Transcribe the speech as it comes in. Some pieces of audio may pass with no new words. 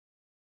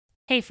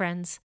Hey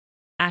friends,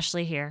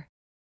 Ashley here.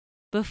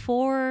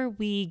 Before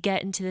we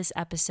get into this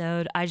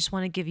episode, I just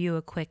want to give you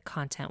a quick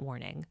content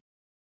warning.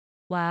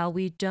 While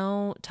we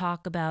don't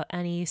talk about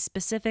any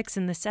specifics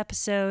in this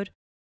episode,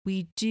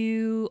 we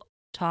do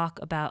talk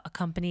about a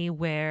company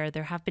where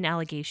there have been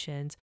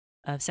allegations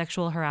of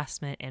sexual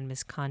harassment and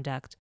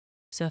misconduct.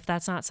 So if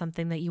that's not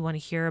something that you want to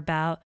hear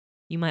about,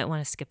 you might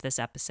want to skip this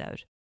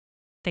episode.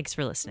 Thanks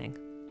for listening.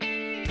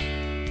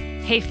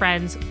 Hey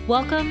friends,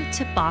 welcome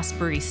to Boss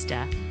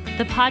Barista,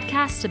 the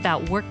podcast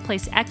about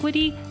workplace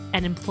equity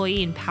and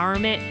employee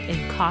empowerment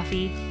in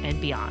coffee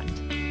and beyond.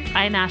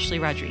 I'm Ashley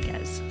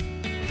Rodriguez.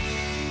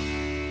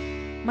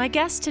 My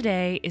guest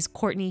today is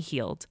Courtney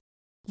Heald,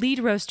 lead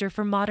roaster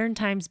for Modern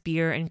Times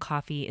Beer and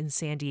Coffee in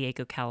San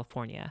Diego,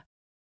 California.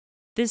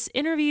 This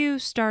interview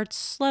starts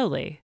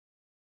slowly,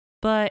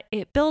 but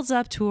it builds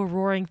up to a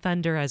roaring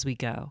thunder as we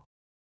go.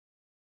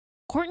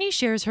 Courtney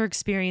shares her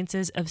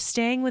experiences of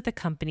staying with a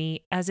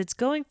company as it's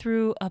going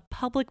through a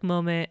public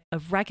moment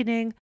of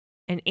reckoning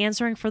and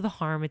answering for the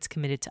harm it's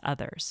committed to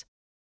others.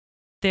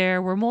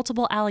 There were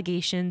multiple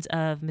allegations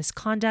of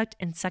misconduct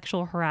and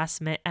sexual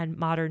harassment at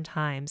Modern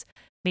Times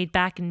made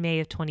back in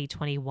May of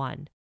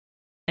 2021.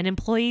 An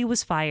employee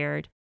was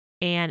fired,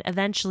 and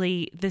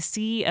eventually the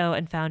CEO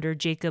and founder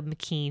Jacob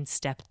McKean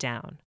stepped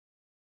down.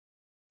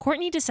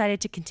 Courtney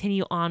decided to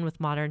continue on with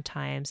Modern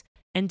Times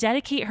and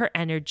dedicate her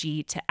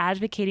energy to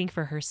advocating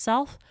for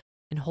herself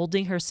and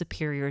holding her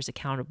superiors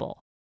accountable.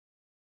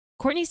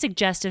 Courtney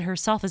suggested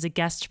herself as a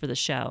guest for the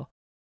show,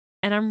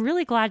 and I'm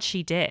really glad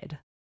she did.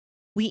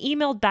 We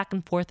emailed back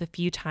and forth a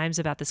few times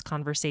about this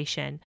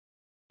conversation,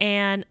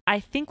 and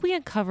I think we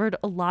uncovered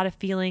a lot of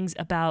feelings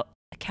about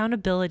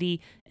accountability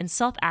and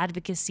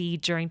self-advocacy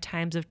during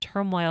times of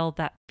turmoil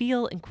that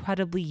feel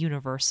incredibly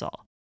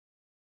universal.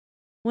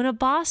 When a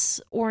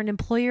boss or an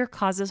employer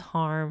causes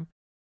harm,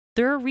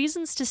 there are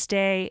reasons to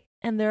stay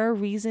and there are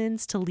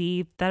reasons to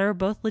leave that are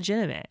both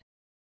legitimate.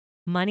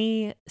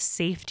 Money,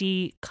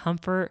 safety,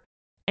 comfort,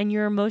 and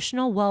your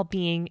emotional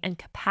well-being and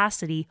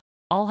capacity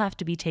all have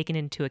to be taken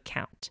into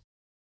account.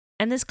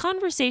 And this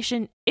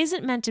conversation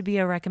isn't meant to be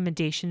a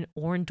recommendation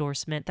or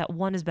endorsement that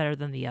one is better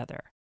than the other.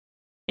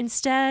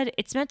 Instead,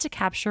 it's meant to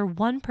capture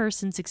one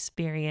person's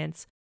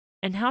experience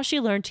and how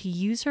she learned to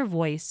use her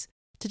voice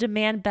to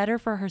demand better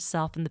for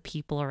herself and the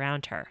people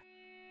around her.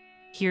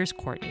 Here's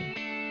Courtney.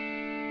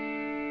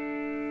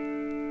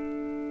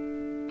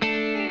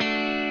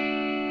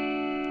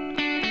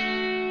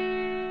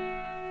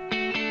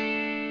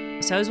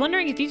 So I was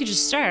wondering if you could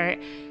just start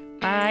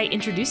by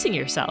introducing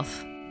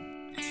yourself.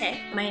 Okay,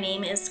 my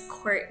name is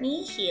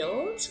Courtney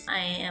Heald. I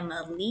am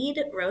the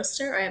lead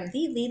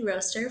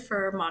roaster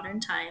for Modern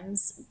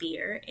Times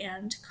Beer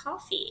and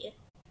Coffee.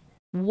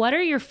 What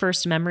are your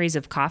first memories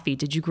of coffee?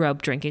 Did you grow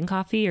up drinking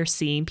coffee or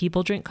seeing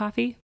people drink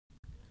coffee?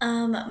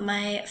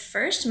 My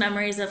first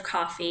memories of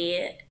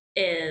coffee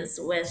is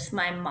with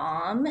my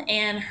mom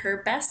and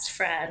her best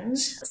friend.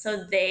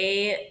 So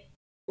they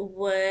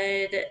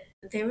would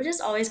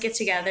just always get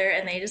together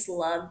and they just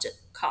loved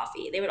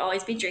coffee. They would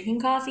always be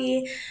drinking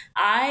coffee.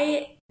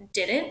 I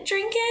didn't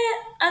drink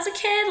it as a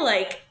kid,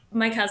 like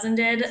my cousin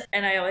did,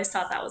 and I always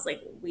thought that was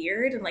like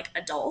weird and like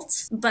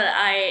adult, but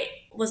I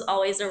was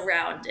always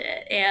around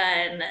it.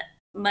 And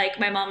like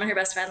my mom and her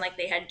best friend, like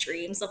they had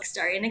dreams of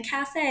starting a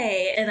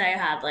cafe, and I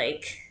had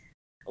like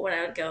when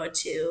I would go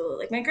to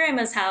like my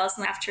grandma's house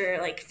and after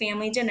like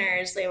family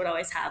dinners, they would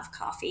always have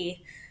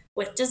coffee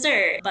with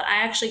dessert. But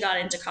I actually got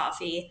into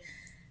coffee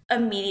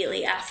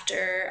immediately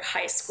after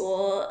high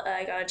school.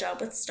 I got a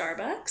job with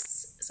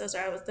Starbucks. So I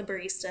started with the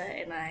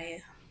barista and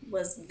I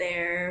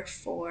worked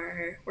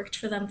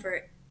for them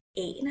for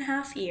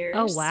 8.5 years.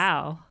 Oh,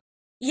 wow.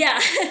 Yeah,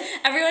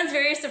 everyone's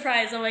very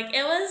surprised.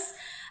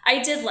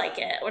 I did like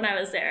it when I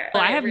was there.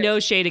 Well, I have no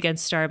shade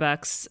against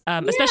Starbucks,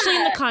 especially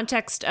in the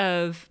context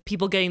of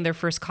people getting their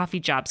first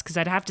coffee jobs, because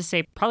I'd have to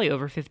say probably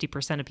over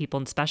 50% of people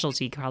in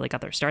specialty probably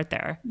got their start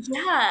there.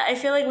 Yeah, I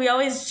feel like we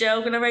always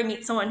joke whenever I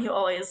meet someone who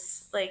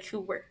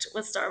worked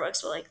with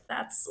Starbucks, we're like,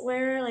 that's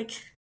where like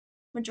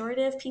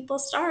majority of people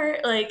start.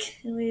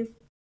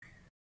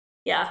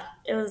 Yeah,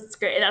 it was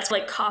great. That's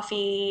like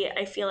coffee.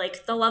 I feel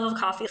like the love of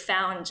coffee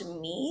found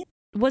me.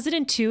 Was it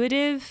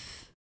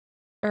intuitive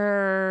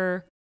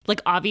or like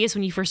obvious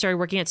when you first started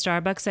working at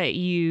Starbucks that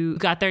you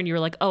got there and you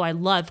were like, oh, I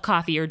love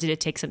coffee, or did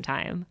it take some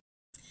time?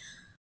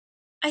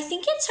 I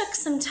think it took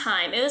some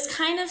time. It was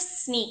kind of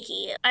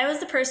sneaky. I was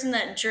the person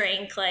that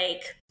drank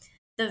like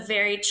the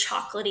very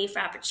chocolatey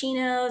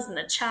frappuccinos and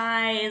the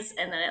chais,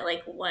 and then it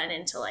like went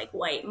into like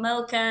white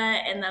mocha,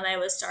 and then I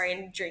was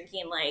starting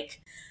drinking like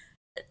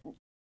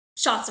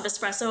shots of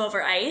espresso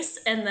over ice,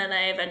 and then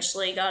I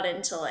eventually got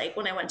into like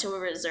when I went to a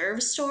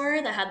reserve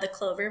store that had the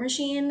Clover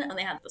machine and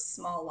they had the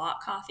small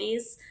lot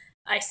coffees.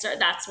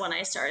 That's when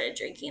I started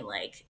drinking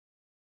like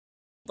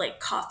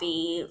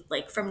coffee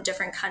like from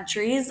different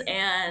countries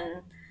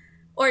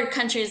or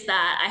countries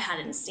that I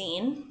hadn't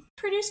seen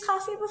produce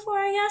coffee before,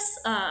 I guess,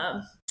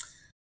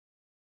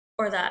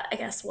 or that I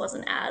guess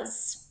wasn't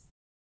as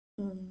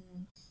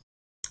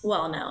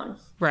well known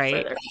for Right.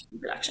 their coffee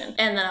production.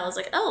 And then I was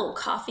like, oh,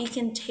 coffee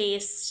can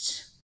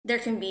taste, there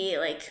can be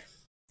like,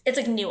 it's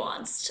like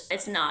nuanced.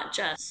 It's not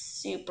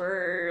just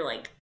super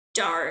like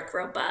dark,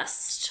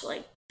 robust,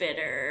 like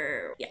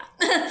bitter. Yeah.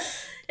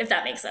 If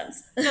that makes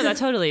sense. No, that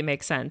totally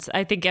makes sense.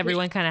 I think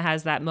everyone kind of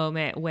has that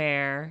moment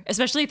where,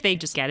 especially if they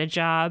just get a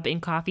job in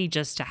coffee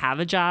just to have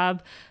a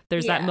job,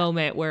 there's that Yeah.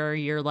 moment where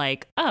you're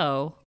like,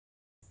 oh,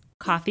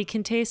 coffee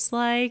can taste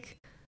like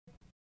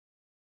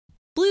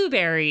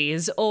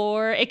blueberries,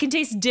 or it can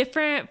taste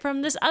different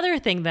from this other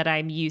thing that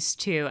I'm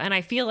used to. And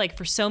I feel like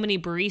for so many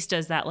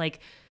baristas, that like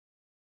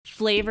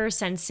flavor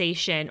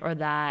sensation or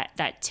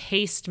that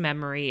taste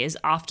memory is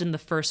often the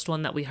first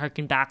one that we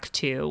harken back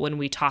to when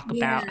we talk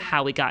about Yeah.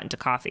 how we got into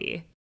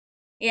coffee.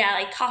 Yeah,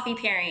 like coffee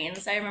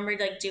pairings. I remember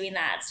like doing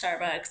that at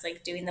Starbucks,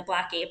 like doing the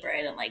black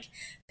apron and like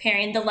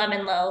pairing the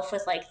lemon loaf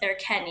with like their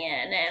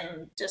Kenyan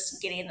and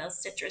just getting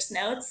those citrus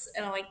notes.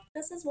 And I'm like,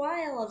 this is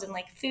wild, and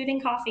like food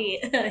and coffee.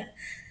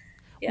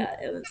 Yeah,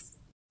 it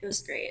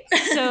was great.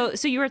 So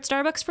you were at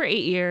Starbucks for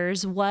 8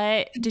 years.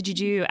 What did you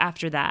do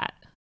after that?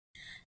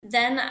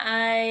 Then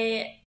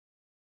I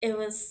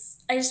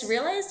just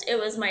realized it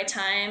was my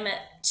time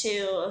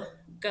to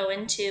go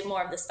into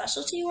more of the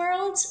specialty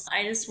world.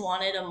 I just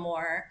wanted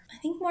I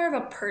think more of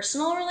a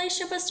personal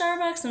relationship with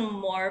Starbucks,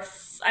 and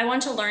I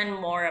want to learn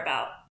more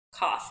about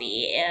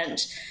coffee and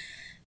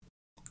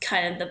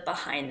kind of the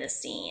behind the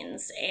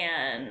scenes,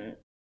 and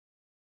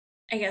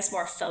I guess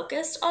more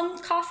focused on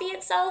coffee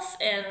itself.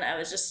 And I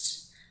was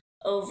just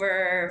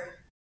over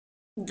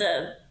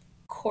the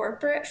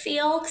corporate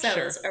feel because I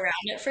Sure. was around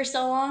it for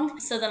so long.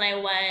 So then I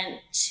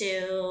went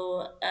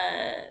to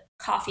a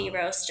coffee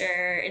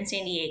roaster in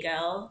San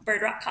Diego,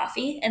 Bird Rock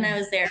Coffee, and I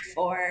was there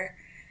for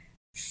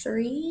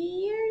 3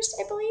 years,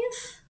 I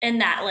believe.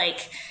 And that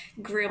like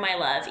grew my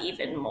love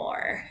even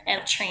more,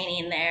 and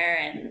training there.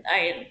 And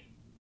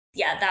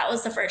yeah, that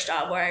was the first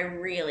job where I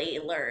really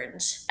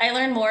learned. I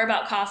learned more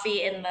about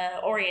coffee in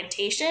the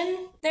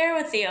orientation there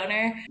with the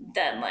owner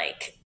than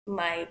like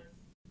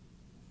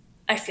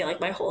I feel like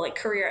my whole like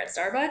career at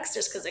Starbucks,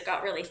 just because it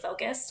got really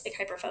focused, like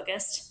hyper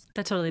focused.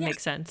 That totally Yeah.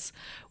 makes sense.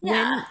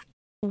 Yeah.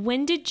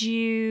 When did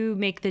you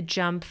make the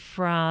jump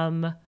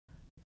from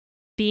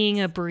being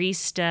a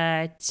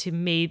barista to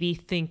maybe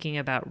thinking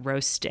about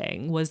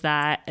roasting? Was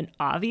that an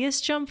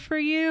obvious jump for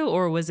you,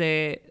 or was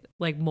it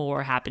like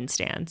more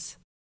happenstance?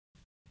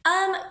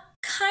 Um,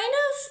 kind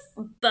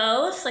of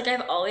both. Like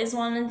I've always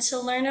wanted to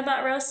learn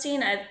about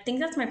roasting. I think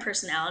that's my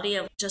personality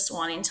of just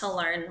wanting to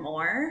learn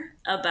more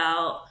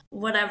about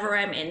whatever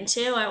I'm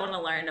into. I want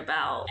to learn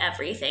about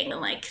everything, and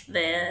like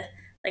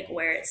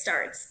where it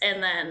starts,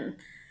 and then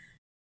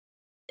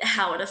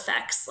how it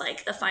affects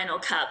like the final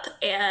cup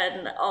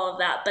and all of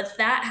that. But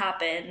that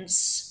happened.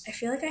 I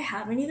feel like I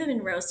haven't even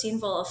been roasting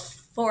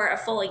for a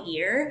full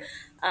year.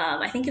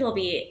 I think it'll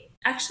be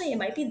actually, it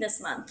might be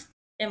this month.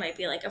 It might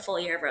be like a full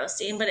year of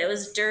roasting, but it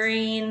was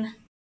during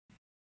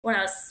when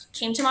I was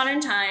came to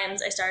Modern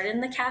Times. I started in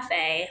the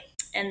cafe,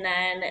 and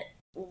then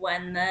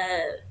when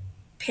the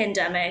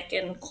pandemic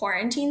and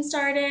quarantine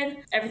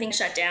started, everything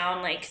shut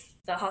down, like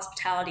the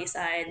hospitality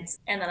sides,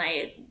 and then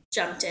I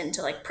jumped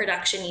into like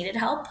production needed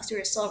help because we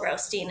were still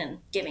roasting and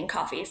giving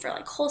coffee for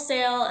like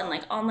wholesale and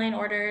like online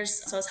orders.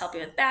 So I was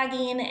helping with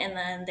bagging, and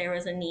then there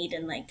was a need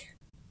in like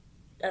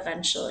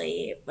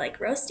eventually like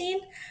roasting.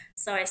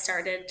 So I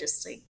started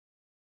just like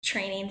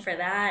training for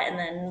that, and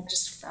then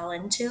just fell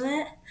into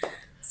it.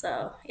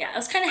 So yeah, it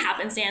was kind of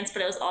happenstance,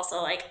 but it was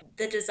also like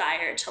the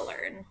desire to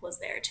learn was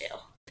there too.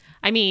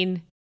 I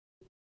mean,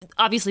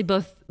 obviously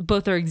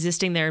both are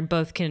existing there and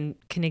both can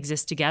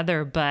exist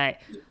together, but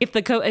if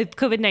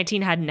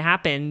COVID-19 hadn't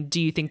happened,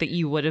 do you think that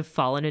you would have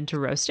fallen into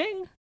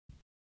roasting?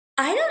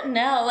 I don't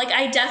know. Like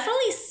I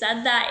definitely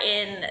said that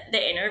in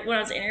when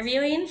I was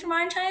interviewing for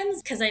Modern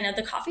Times, because I know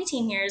the coffee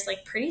team here is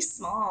like pretty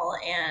small,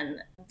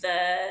 and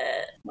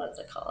the what is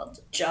it called?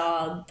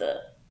 Job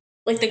the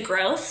like the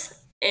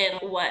growth in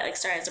what like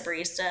starting as a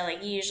barista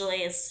like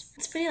usually is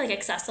it's pretty like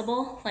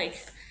accessible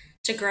like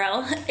to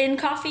grow in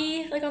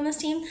coffee like on this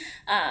team.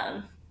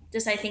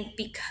 Just I think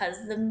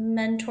because the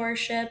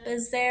mentorship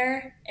is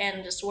there,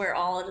 and just we're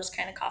all just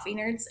kind of coffee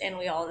nerds, and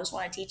we all just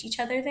want to teach each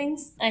other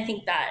things. And I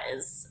think that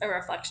is a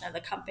reflection of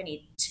the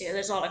company too.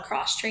 There's a lot of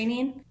cross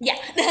training. Yeah.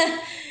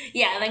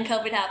 Yeah. And then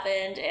COVID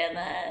happened, and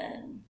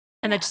then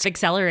And that yeah. just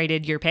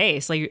accelerated your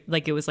pace.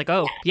 Like it was like,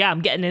 oh yeah,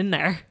 I'm getting in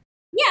there.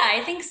 Yeah,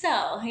 I think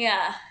so.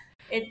 Yeah.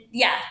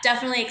 Yeah,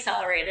 definitely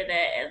accelerated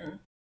it. And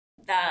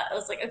that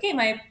was like,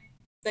 okay,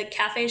 the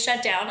cafe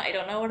shut down. I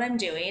don't know what I'm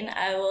doing.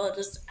 I will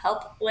just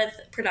help with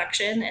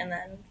production, and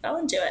then fell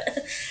into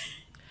it.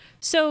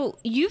 So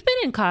you've been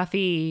in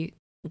coffee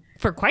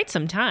for quite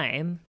some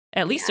time,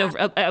 at least Yeah.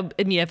 over,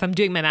 I mean, if I'm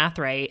doing my math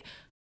right,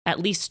 at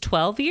least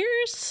 12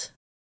 years.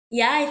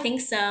 Yeah, I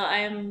think so.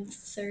 I'm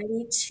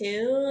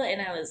 32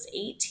 and I was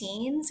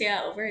 18. So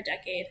yeah, over a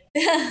decade.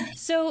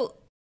 So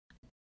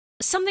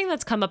something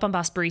that's come up on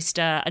Boss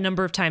Barista a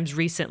number of times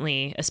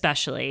recently,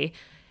 especially,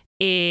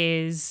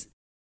 is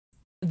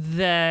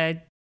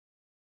the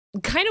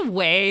kind of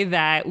way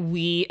that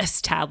we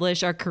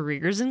establish our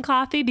careers in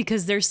coffee,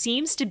 because there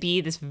seems to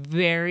be this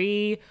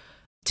very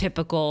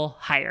typical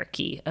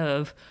hierarchy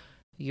of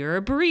you're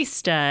a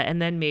barista,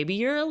 and then maybe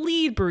you're a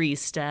lead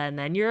barista, and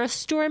then you're a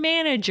store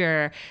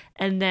manager,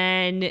 and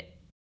then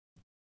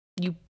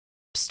you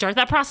start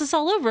that process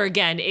all over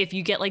again if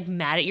you get like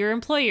mad at your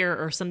employer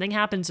or something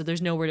happens so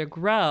there's nowhere to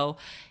grow.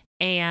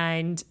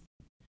 And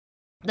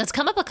that's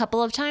come up a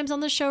couple of times on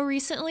the show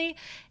recently.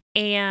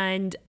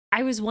 And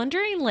I was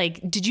wondering,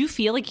 like, did you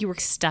feel like you were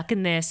stuck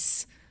in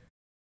this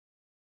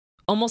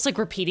almost like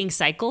repeating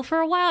cycle for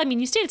a while? I mean,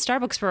 you stayed at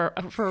Starbucks for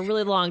a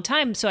really long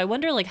time. So I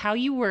wonder like how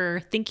you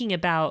were thinking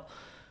about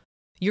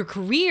your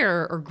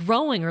career or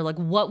growing, or like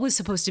what was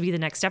supposed to be the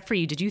next step for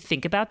you. Did you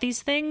think about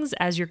these things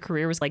as your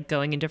career was like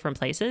going in different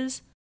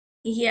places?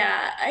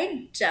 Yeah,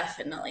 I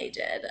definitely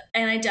did.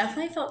 And I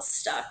definitely felt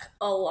stuck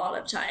a lot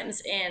of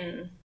times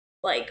in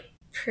like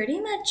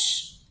pretty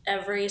much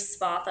every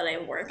spot that I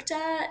worked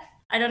at.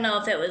 I don't know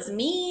if it was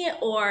me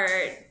or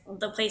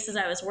the places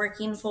I was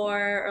working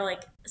for, or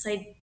like, so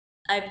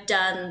I've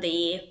done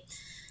the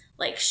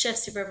like shift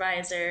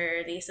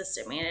supervisor, the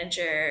assistant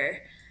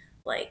manager,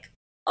 like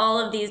all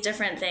of these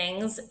different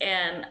things,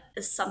 and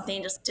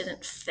something just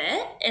didn't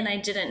fit and I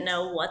didn't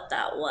know what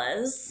that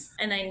was.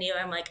 And I knew,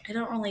 I'm like, I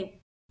don't really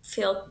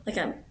feel like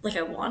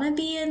I want to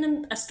be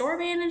in a store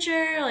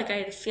manager. Like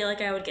I feel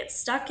like I would get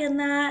stuck in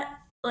that,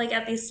 like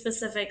at these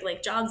specific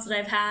like jobs that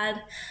I've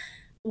had.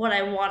 What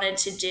I wanted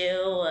to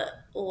do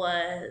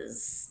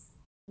was,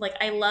 like,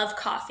 I love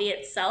coffee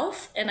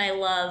itself and I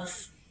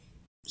love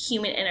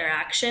human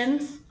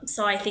interaction.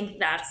 So I think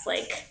that's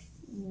like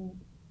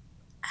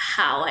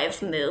how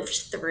I've moved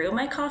through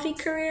my coffee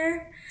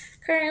career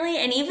currently.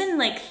 And even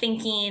like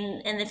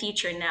thinking in the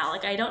future now,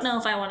 like I don't know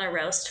if I want to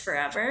roast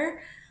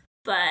forever,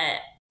 but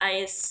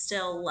I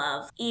still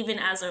love, even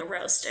as a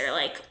roaster,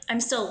 like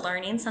I'm still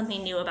learning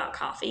something new about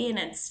coffee, and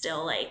it's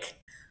still like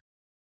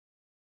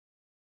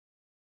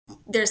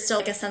there's still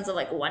like a sense of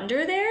like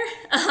wonder there.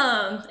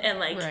 And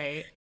like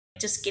Right.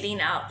 just getting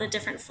out the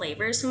different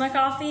flavors from my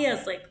coffee, I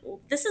was like,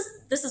 well, this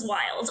is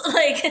wild.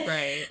 Like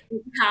Right.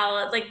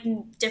 how like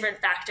different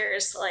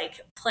factors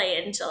like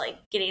play into like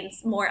getting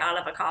more out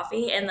of a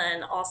coffee, and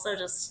then also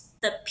just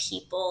the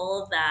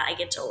people that I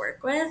get to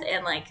work with,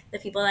 and like the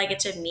people that I get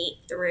to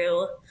meet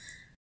through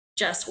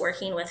just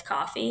working with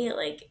coffee,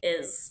 like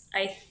is,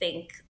 I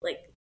think,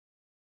 like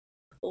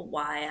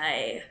why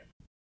I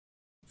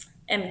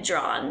am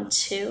drawn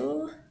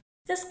to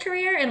this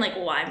career, and like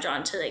why I'm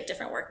drawn to like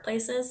different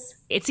workplaces.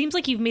 It seems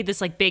like you've made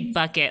this like big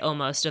bucket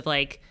almost of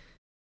like,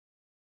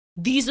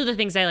 these are the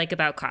things I like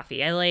about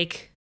coffee. I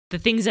like the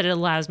things that it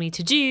allows me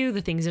to do,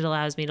 the things it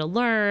allows me to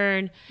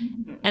learn.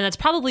 And that's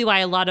probably why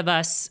a lot of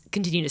us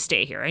continue to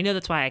stay here. I know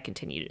that's why I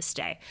continue to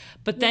stay.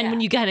 But then Yeah.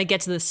 when you kind of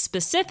get to the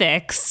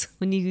specifics,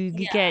 when you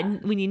Yeah.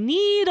 when you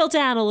needle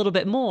down a little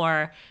bit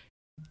more,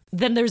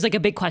 then there's like a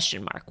big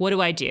question mark. What do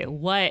I do?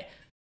 What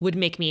would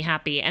make me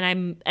happy?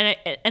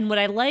 And what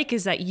I like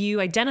is that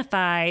you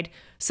identified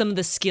some of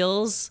the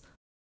skills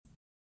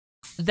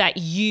that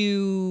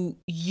you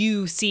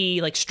see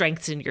like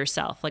strengths in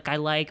yourself. Like I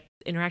like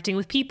interacting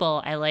with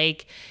people. I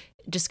like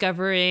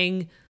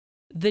discovering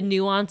the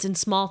nuance in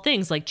small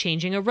things, like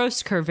changing a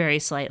roast curve very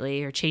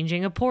slightly or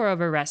changing a pour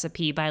over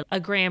recipe by a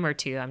gram or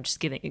two. I'm just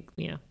giving,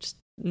 just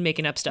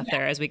making up stuff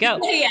there as we go.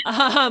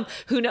 Yeah.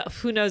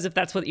 Who knows if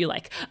that's what you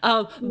like.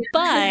 But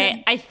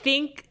I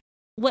think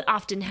what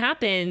often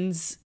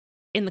happens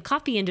in the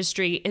coffee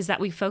industry is that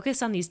we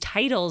focus on these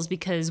titles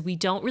because we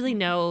don't really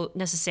know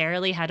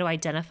necessarily how to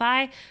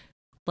identify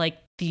like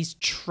these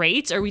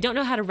traits, or we don't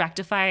know how to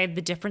rectify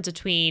the difference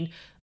between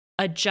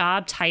a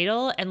job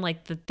title and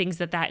like the things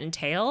that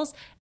entails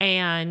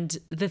and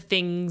the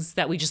things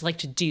that we just like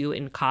to do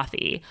in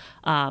coffee.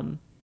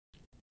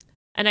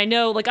 And I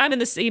know, like, I'm in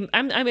the same,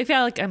 I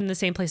feel like I'm in the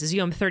same place as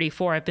you. I'm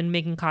 34. I've been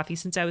making coffee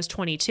since I was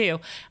 22.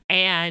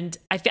 And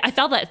I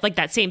felt that, like,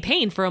 that same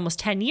pain for almost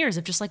 10 years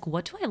of just like,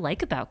 what do I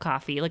like about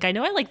coffee? Like, I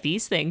know I like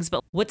these things,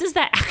 but what does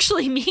that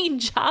actually mean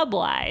job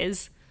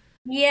wise?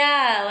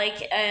 Yeah,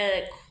 like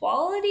a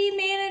quality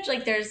manager,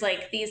 like there's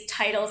like these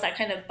titles that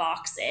kind of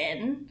box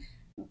in,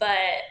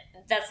 but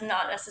that's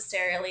not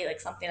necessarily like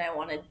something I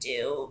want to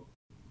do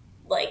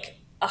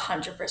like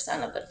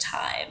 100% of the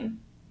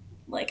time.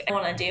 Like I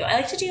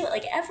like to do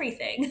like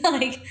everything.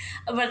 Like,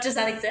 but does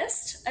that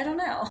exist? I don't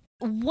know.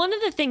 One of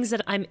the things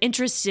that I'm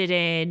interested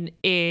in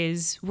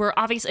is we're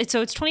obviously,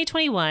 so it's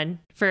 2021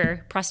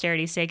 for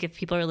posterity's sake. If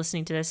people are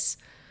listening to this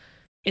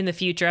in the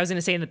future, I was going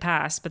to say in the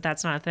past, but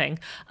that's not a thing.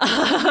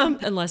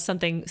 Unless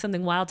something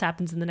wild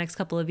happens in the next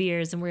couple of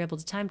years and we're able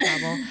to time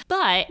travel.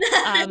 But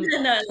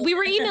No. we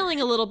were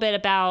emailing a little bit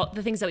about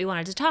the things that we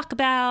wanted to talk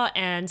about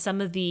and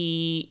some of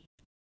the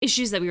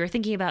issues that we were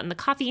thinking about in the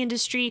coffee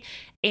industry.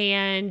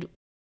 And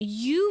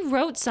you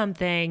wrote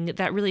something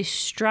that really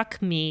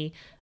struck me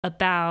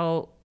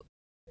about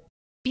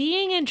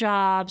being in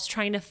jobs,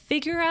 trying to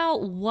figure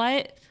out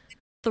what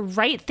the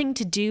right thing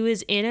to do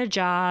is in a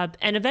job,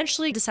 and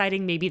eventually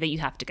deciding maybe that you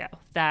have to go,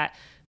 that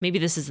maybe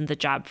this isn't the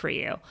job for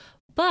you.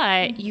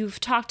 But you've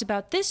talked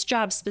about this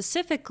job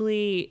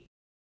specifically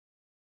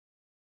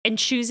and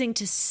choosing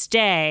to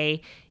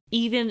stay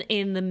even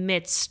in the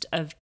midst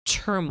of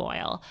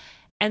turmoil.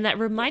 And that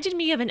reminded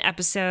me of an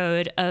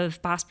episode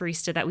of Boss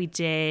Barista that we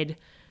did,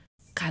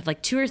 God,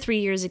 like 2 or 3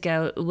 years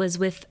ago. It was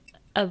with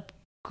a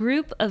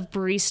group of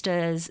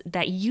baristas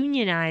that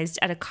unionized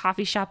at a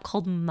coffee shop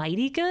called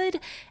Mighty Good.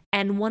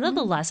 And one of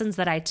the lessons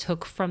that I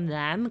took from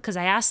them, because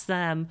I asked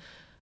them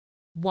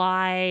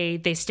why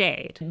they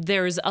stayed.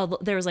 There was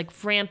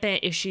like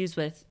rampant issues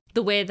with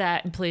the way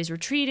that employees were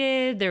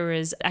treated. There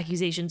was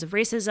accusations of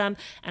racism,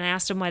 and I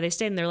asked them why they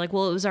stayed, and they're like,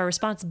 well, it was our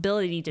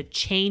responsibility to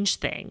change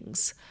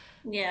things.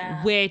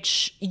 Yeah.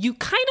 Which you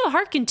kind of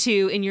hearken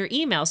to in your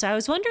email. So I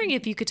was wondering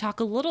if you could talk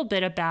a little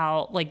bit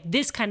about like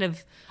this kind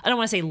of, I don't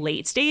want to say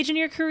late stage in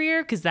your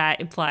career, because that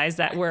implies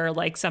that we're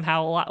like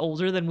somehow a lot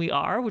older than we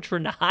are, which we're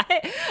not.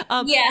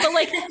 Yeah. But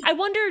like, I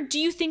wonder, do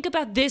you think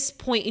about this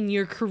point in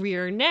your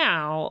career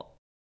now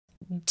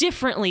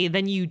differently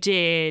than you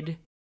did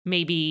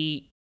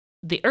maybe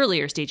the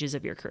earlier stages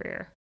of your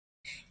career?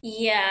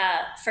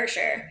 Yeah, for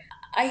sure.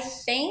 I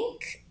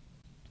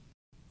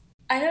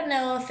don't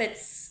know if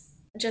it's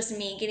just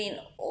me getting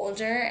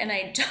older and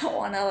I don't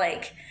want to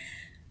like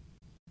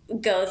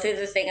go through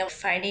the thing of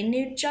finding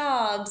new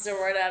jobs or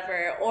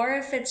whatever, or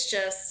if it's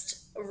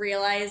just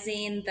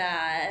realizing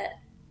that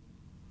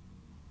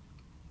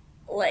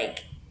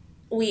like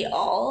we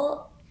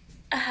all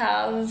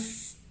have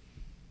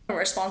a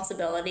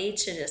responsibility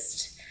to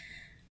just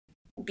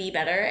be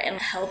better and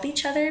help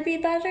each other be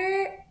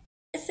better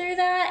through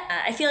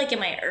that. I feel like in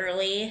my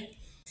early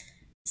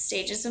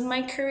stages of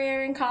my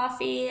career in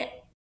coffee,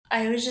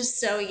 I was just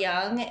so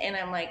young and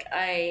I'm like,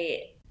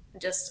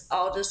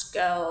 I'll just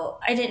go.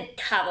 I didn't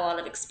have a lot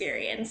of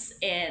experience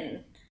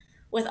in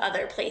with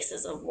other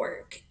places of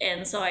work.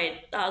 And so I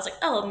was like,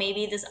 oh,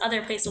 maybe this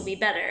other place will be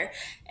better.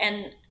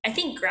 And I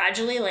think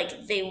gradually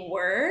like they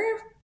were,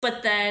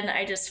 but then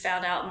I just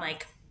found out I'm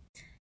like,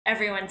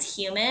 everyone's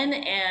human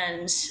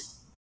and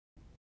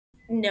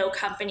no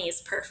company is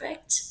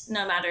perfect,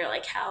 no matter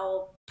like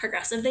how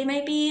progressive they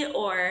might be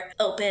or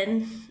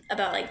open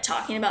about like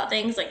talking about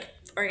things, like,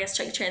 or I guess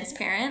like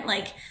transparent.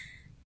 Like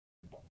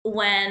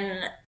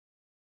when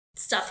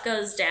stuff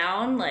goes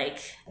down, like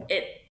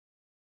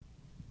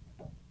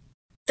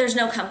there's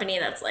no company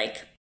that's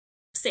like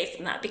safe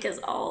from that because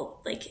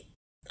all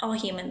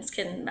humans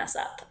can mess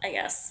up, I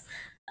guess.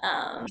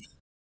 Um,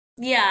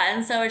 yeah,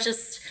 and so it's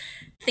just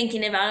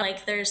thinking about it,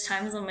 like there's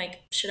times I'm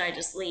like, should I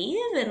just leave?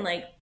 And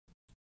like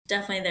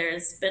definitely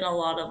there's been a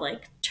lot of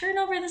like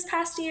turnover this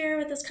past year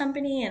with this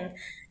company and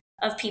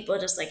of people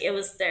just like it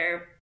was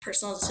their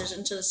personal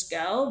decision to just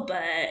go,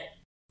 but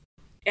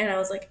and I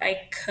was like,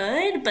 I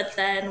could, but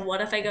then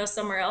what if I go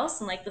somewhere else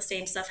and like the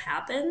same stuff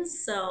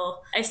happens? So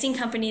I've seen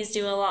companies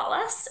do a lot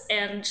less.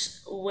 And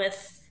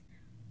with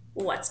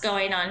what's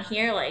going on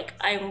here, like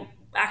I'm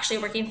actually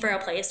working for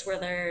a place where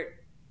they're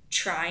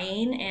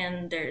trying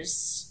and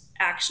there's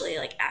actually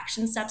like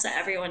action steps that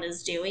everyone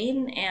is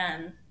doing.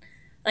 And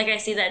like I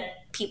see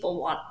that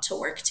people want to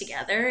work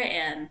together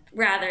and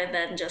rather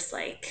than just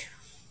like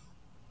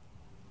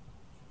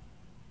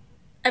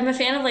I'm a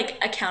fan of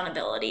like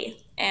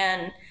accountability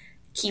and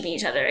keeping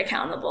each other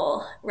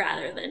accountable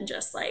rather than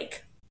just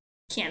like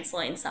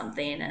canceling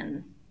something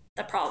and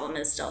the problem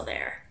is still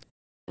there.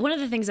 One of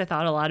the things I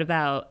thought a lot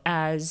about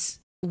as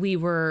we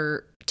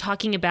were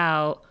talking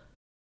about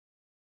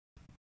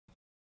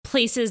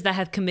places that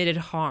have committed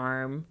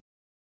harm,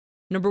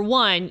 number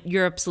one,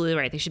 you're absolutely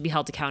right. They should be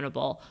held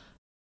accountable.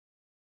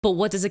 But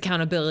what does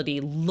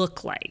accountability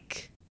look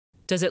like?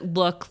 Does it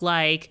look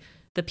like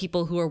the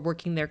people who are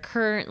working there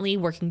currently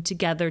working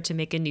together to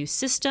make a new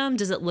system?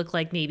 Does it look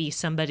like maybe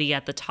somebody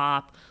at the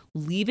top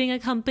leaving a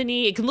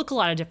company? It can look a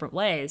lot of different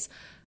ways.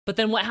 But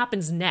then what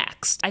happens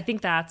next? I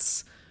think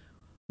that's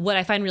what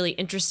I find really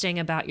interesting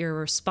about your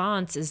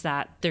response is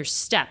that there's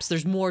steps,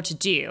 there's more to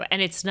do.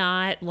 And it's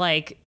not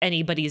like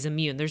anybody's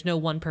immune. There's no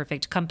one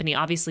perfect company.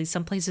 Obviously,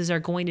 some places are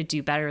going to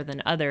do better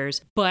than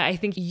others. But I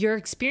think your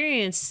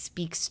experience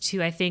speaks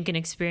to, I think, an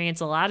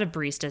experience a lot of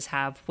baristas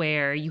have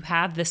where you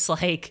have this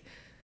like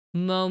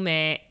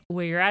moment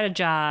where you're at a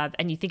job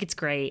and you think it's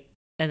great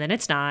and then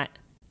it's not.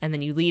 And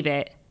then you leave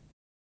it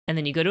and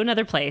then you go to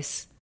another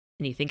place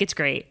and you think it's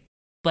great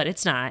but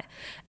it's not.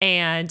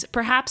 And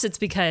perhaps it's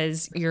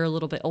because you're a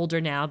little bit older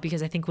now,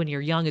 because I think when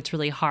you're young, it's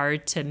really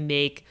hard to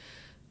make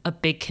a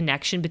big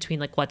connection between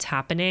like what's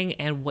happening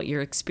and what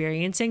you're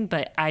experiencing.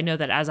 But I know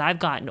that as I've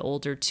gotten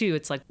older too,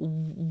 it's like,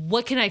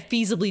 what can I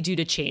feasibly do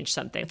to change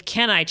something?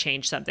 Can I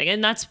change something?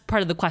 And that's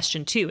part of the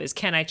question too, is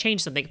can I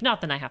change something? If not,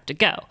 then I have to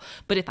go.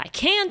 But if I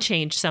can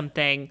change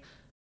something,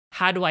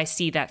 how do I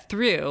see that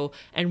through?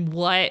 And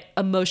what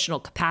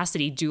emotional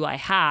capacity do I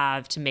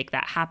have to make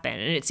that happen?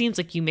 And it seems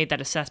like you made that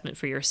assessment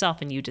for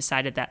yourself and you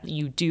decided that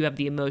you do have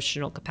the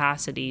emotional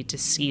capacity to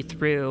see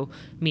through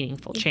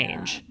meaningful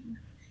change.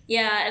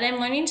 Yeah, and I'm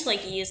learning to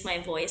like use my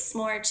voice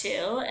more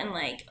too. And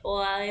like,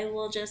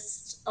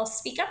 I'll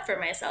speak up for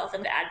myself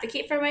and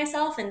advocate for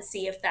myself and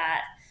see if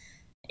that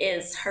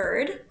is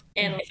heard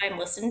and if I'm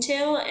listened to.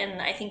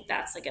 And I think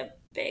that's like a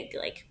big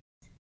like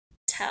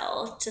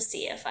tell to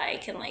see if I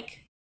can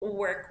like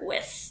work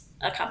with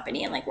a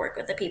company and like work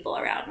with the people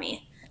around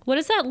me. What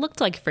does that look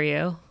like for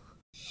you?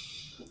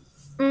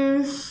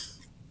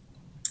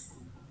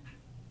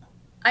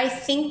 I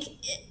think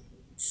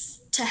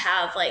to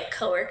have like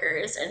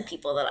coworkers and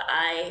people that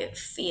I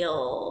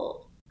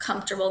feel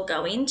comfortable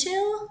going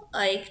to,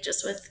 like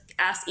just with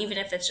ask, even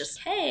if it's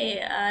just,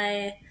 hey,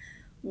 I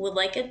would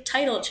like a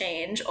title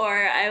change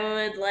or I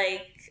would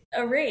like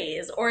a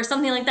raise or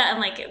something like that. And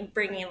like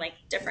bringing like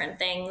different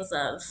things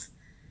of,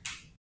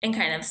 and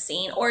kind of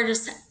seeing, or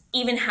just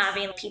even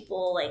having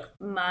people like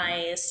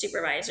my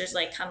supervisors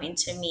like coming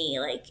to me,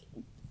 like,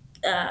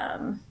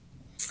 um,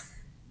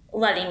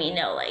 letting me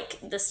know like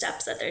the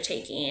steps that they're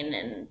taking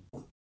and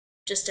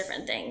just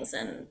different things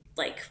and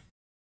like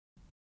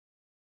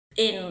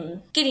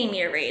in getting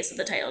me a raise with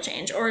the title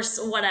change or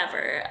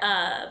whatever,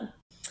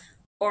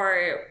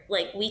 or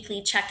like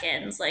weekly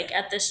check-ins. Like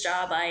at this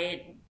job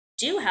I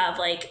do have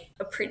like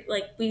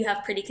like we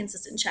have pretty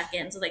consistent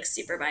check-ins with like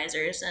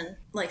supervisors and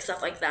like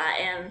stuff like that.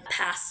 And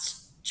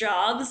past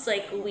jobs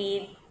like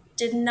we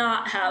did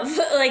not have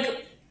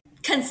like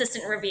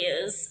consistent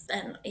reviews.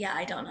 And yeah,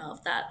 I don't know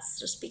if that's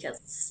just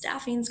because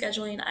staffing,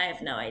 scheduling, I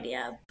have no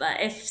idea, but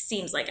it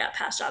seems like at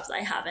past jobs I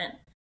haven't,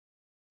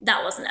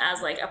 that wasn't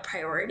as like a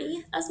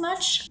priority as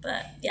much.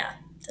 But yeah,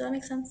 does that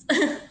make sense?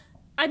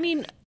 I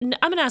mean,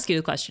 I'm going to ask you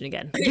the question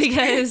again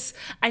because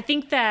I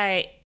think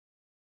that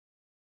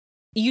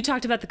you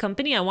talked about the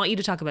company. I want you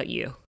to talk about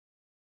you.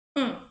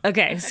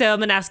 Okay, so I'm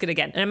going to ask it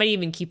again. And I might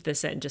even keep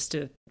this in just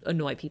to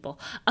annoy people.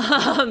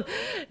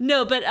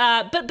 No, but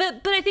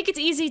I think it's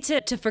easy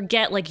to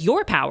forget like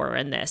your power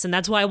in this. And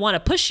that's why I want to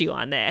push you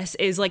on this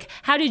is like,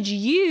 how did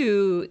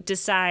you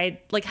decide,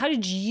 like, how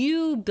did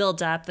you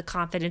build up the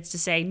confidence to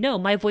say, no,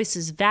 my voice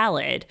is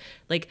valid.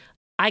 Like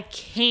I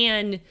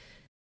can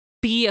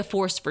be a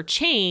force for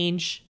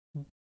change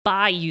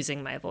by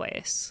using my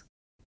voice?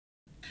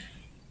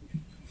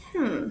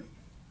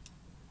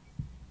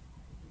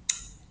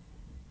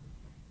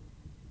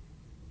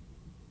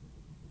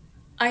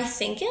 I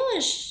think it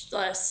was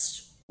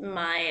just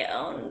my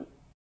own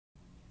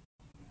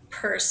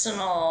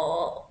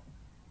personal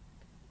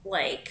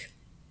like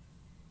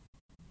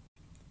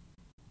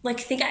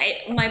think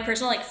I my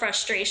personal like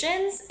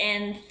frustrations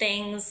and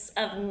things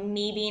of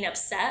me being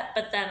upset,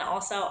 but then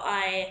also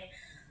I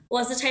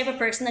was the type of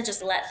person that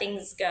just let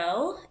things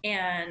go.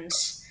 And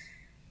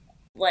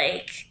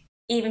like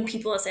even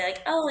people will say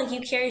like, oh, like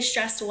you carry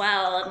stress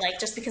well, and like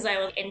just because I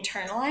would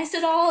internalize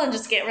it all and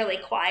just get really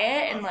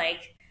quiet and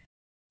like,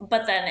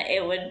 but then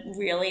it would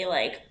really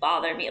like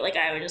bother me. Like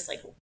I would just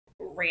like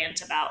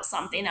rant about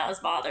something that was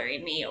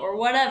bothering me or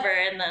whatever.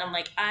 And then I'm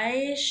like,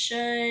 I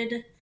should,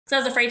 because I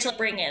was afraid to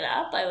bring it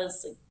up. I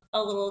was like,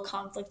 a little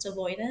conflict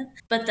avoidant.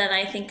 But then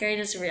I think I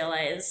just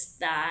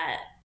realized that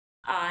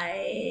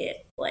I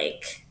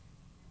like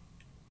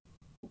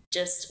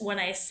just when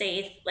I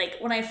say, like,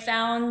 when I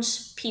found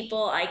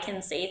people I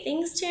can say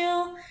things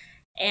to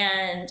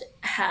and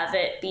have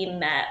it be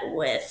met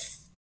with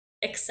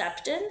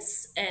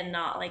acceptance and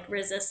not like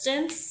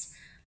resistance,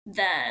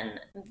 then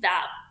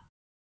that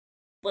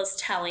was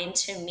telling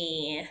to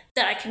me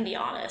that I can be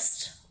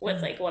honest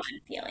with like what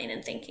I'm feeling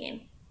and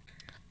thinking.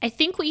 I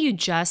think what you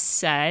just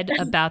said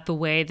about the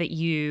way that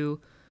you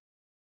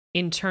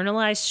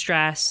internalize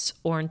stress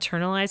or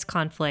internalize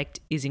conflict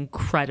is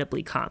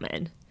incredibly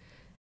common.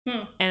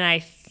 And I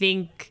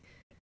think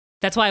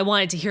that's why I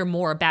wanted to hear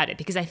more about it,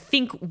 because I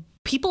think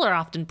people are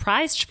often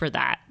prized for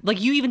that.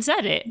 Like you even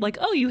said it, like,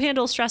 oh, you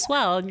handle stress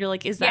well. And you're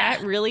like, is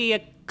that really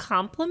a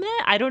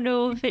compliment? I don't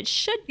know if it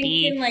should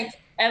be. In like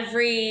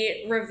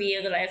every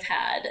review that I've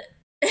had.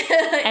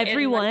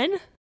 Everyone?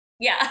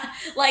 Yeah.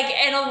 Like,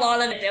 and a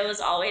lot of it was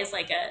always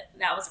like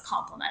that was a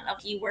compliment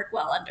of you work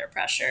well under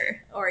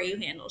pressure or you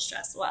handle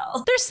stress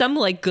well. There's some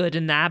like good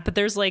in that, but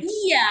there's like,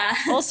 yeah.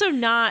 Also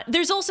not,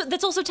 there's also,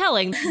 that's also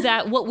telling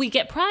that what we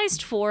get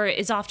prized for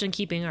is often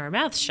keeping our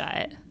mouth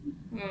shut.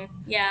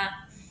 Yeah.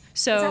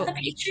 So is that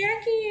the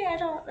patriarchy? I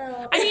don't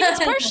know. I mean,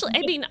 it's partially, I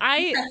mean,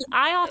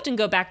 I often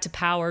go back to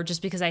power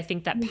just because I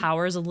think that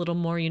power is a little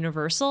more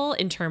universal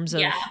in terms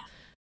of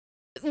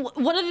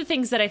one of the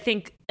things that I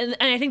think, and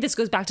I think this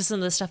goes back to some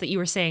of the stuff that you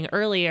were saying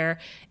earlier,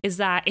 is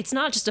that it's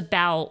not just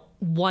about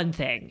one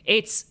thing.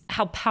 It's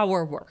how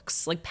power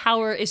works. Like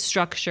power is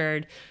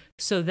structured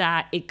so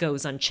that it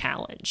goes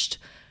unchallenged.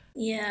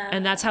 Yeah.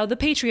 And that's how the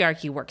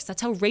patriarchy works.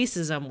 That's how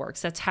racism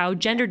works. That's how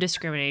gender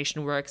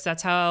discrimination works.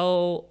 That's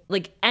how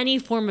like any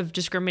form of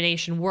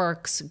discrimination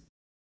works,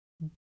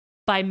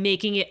 by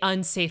making it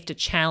unsafe to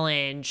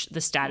challenge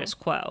the status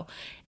quo.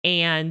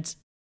 And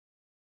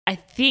I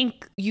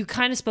think you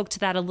kind of spoke to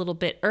that a little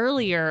bit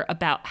earlier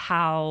about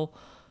how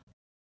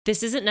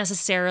this isn't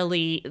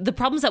necessarily the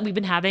problems that we've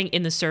been having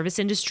in the service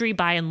industry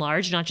by and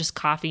large, not just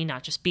coffee,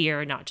 not just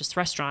beer, not just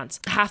restaurants,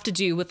 have to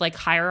do with like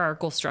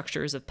hierarchical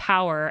structures of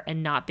power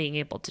and not being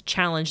able to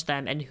challenge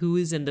them and who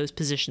is in those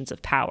positions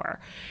of power.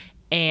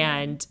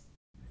 And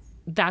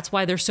that's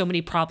why there's so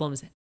many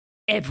problems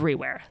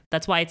everywhere.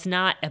 That's why it's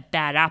not a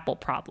bad apple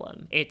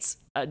problem. It's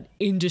an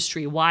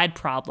industry-wide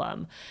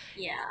problem.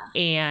 Yeah.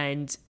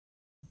 And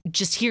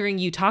just hearing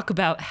you talk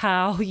about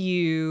how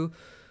you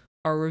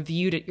are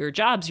reviewed at your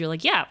jobs, you're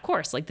like, yeah, of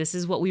course. Like, this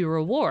is what we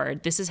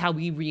reward. This is how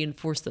we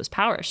reinforce those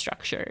power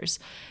structures.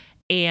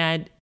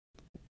 And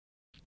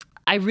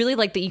I really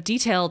like that you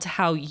detailed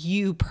how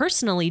you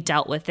personally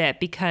dealt with it,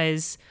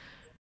 because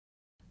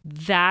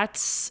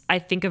that's, I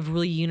think, a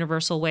really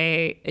universal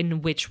way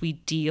in which we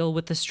deal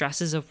with the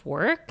stresses of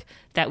work,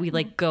 that we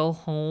like go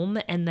home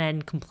and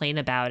then complain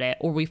about it,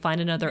 or we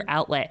find another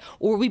outlet,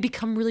 or we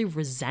become really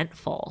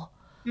resentful.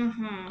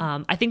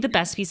 I think the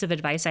best piece of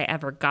advice I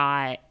ever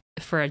got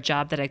for a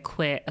job that I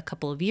quit a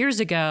couple of years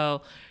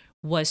ago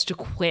was to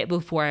quit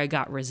before I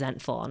got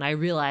resentful. And I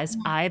realized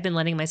I've been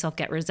letting myself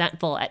get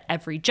resentful at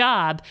every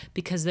job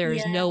because there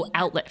is Yeah. no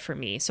outlet for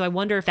me. So I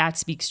wonder if that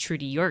speaks true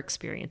to your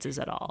experiences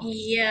at all.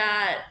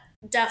 Yeah,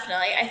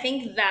 definitely. I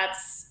think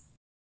that's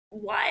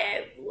why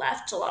I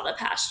left a lot of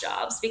past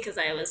jobs, because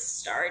I was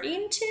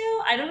starting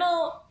to. I don't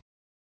know.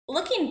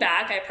 Looking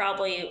back, I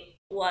probably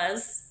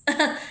was,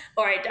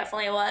 or I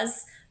definitely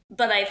was.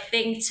 But I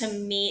think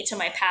to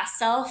my past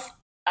self,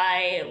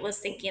 I was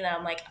thinking,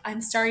 I'm like, I'm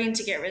starting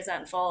to get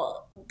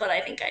resentful, but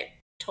I think I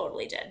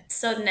totally did.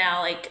 So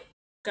now, like,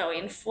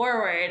 going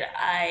forward,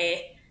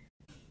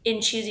 in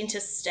choosing to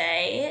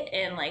stay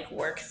and like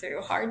work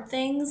through hard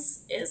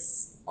things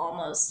is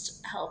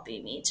almost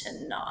helping me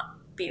to not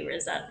be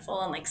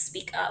resentful and like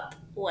speak up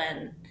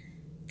when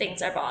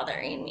things are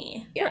bothering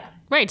me. Yeah.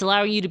 Right. It's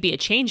allowing you to be a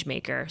change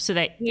maker, so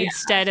that Yeah.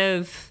 instead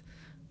of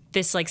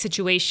this like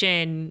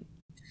situation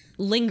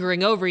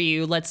lingering over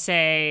you, let's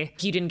say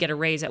you didn't get a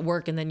raise at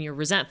work and then you're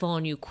resentful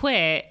and you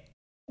quit.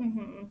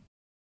 Hmm.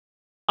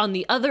 On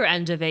the other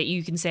end of it,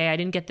 you can say, I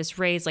didn't get this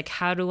raise. Like,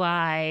 how do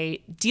I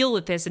deal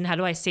with this? And how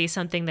do I say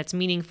something that's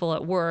meaningful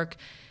at work,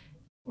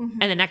 and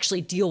then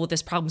actually deal with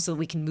this problem so that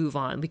we can move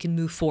on, we can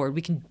move forward,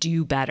 we can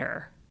do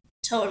better?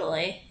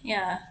 Totally.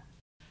 Yeah.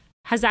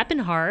 Has that been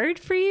hard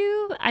for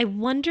you? I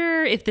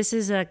wonder if this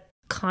is a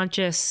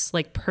conscious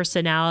like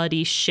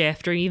personality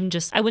shift, or even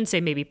just, I wouldn't say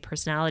maybe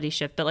personality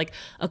shift, but like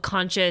a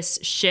conscious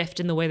shift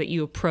in the way that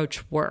you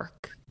approach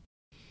work.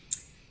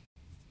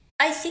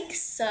 I think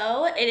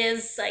so. It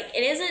is like,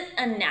 it isn't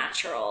a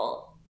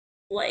natural,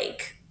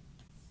 like,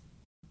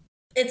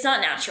 it's not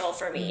natural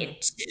for me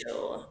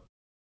to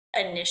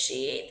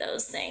initiate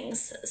those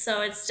things.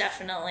 So it's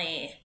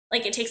definitely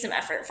like, it takes some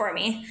effort for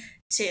me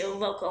to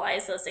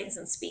vocalize those things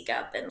and speak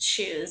up and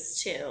choose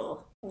to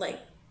like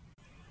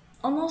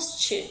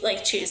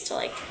choose to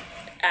like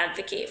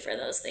advocate for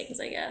those things,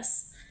 I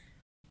guess.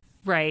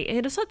 Right.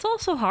 And it's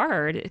also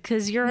hard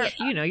because Yeah.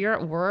 you're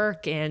at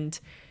work, and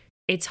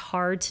it's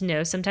hard to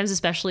know sometimes,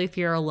 especially if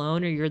you're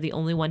alone or you're the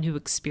only one who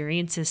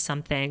experiences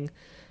something.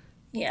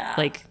 Yeah.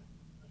 Like,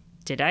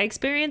 did I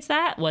experience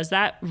that? Was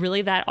that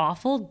really that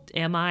awful?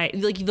 Am I,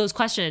 like, those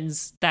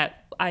questions that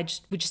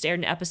we just aired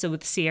an episode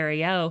with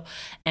CREO,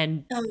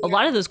 and Oh a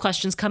lot yeah. of those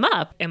questions come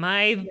up. Am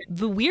I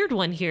the weird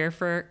one here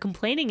for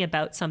complaining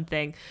about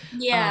something?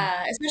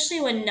 Yeah, especially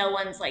when no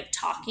one's like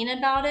talking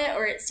about it,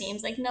 or it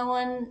seems like no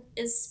one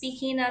is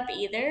speaking up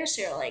either.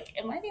 So you're like,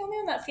 am I the only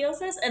one that feels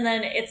this? And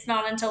then it's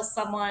not until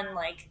someone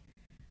like,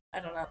 I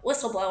don't know,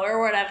 whistleblower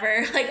or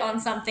whatever, like on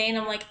something,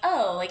 I'm like,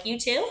 oh, like you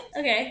too?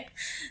 Okay. Like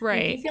you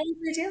Right. feel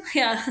this way too?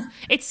 Yeah.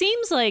 It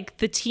seems like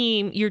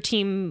your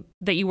team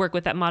that you work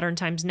with at Modern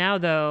Times Now,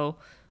 though,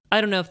 I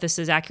don't know if this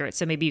is accurate,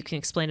 so maybe you can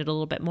explain it a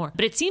little bit more.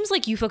 But it seems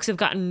like you folks have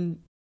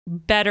gotten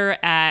better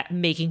at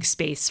making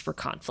space for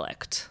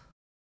conflict.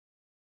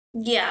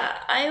 Yeah,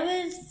 I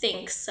would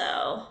think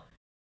so.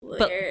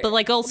 But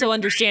like also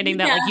understanding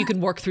that like Yeah. you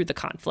can work through the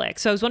conflict.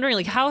 So I was wondering,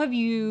 like, how have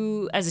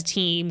you as a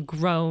team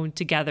grown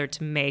together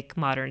to make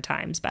Modern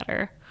Times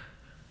better?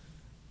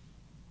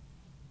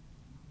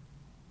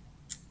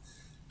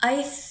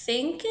 I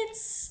think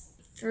it's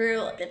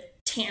through the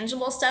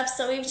tangible steps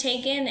that we've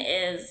taken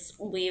is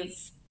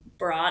we've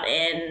brought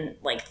in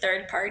like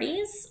third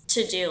parties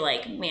to do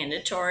like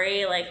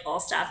mandatory like all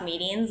staff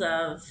meetings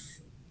of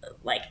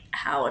like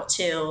how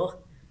to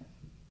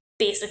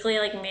basically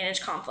like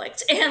manage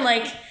conflict and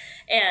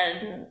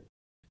and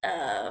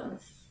um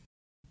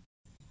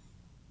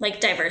like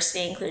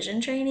diversity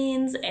inclusion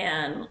trainings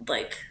and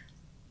like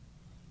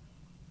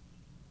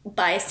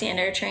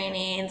bystander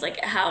trainings,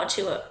 like how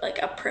to like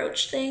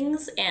approach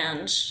things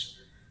and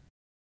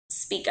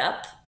speak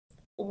up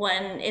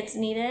when it's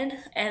needed.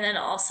 And then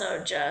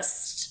also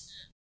just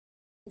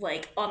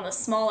like on the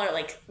smaller,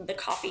 like the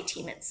coffee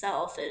team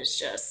itself is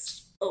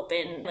just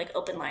open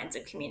lines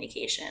of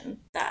communication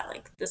that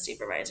like the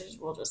supervisors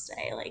will just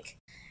say like,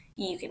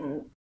 you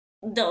can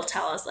they'll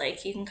tell us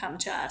like, you can come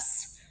to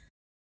us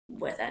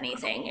with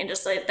anything, and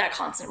just like that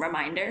constant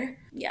reminder.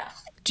 Yeah.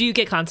 Do you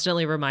get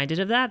constantly reminded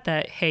of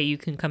that, hey, you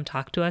can come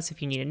talk to us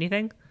if you need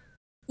anything?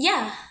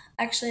 Yeah,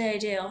 actually I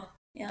do.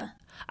 Yeah.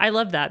 I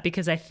love that,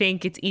 because I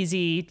think it's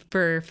easy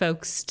for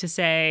folks to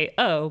say,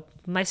 oh,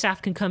 my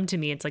staff can come to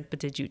me. It's like, but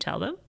did you tell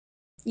them?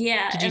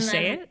 Yeah. Did you And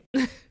say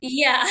then it?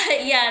 yeah,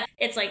 yeah.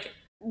 It's like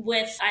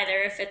with either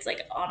if it's like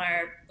on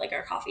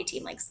our coffee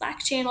team like Slack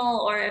channel,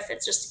 or if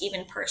it's just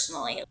even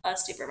personally, a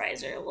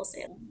supervisor will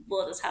say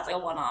we'll just have like a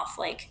one-off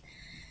like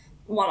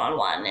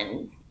one-on-one,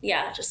 and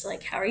yeah, just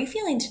like, how are you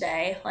feeling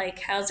today, like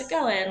how's it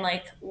going,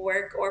 like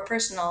work or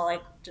personal,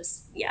 like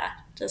just, yeah,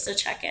 just a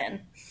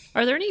check-in.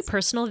 Are there any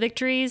personal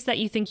victories that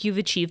you think you've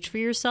achieved for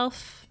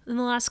yourself in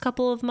the last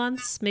couple of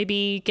months?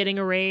 Maybe getting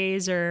a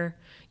raise, or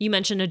you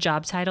mentioned a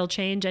job title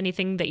change.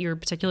 Anything that you're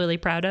particularly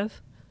proud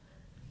of?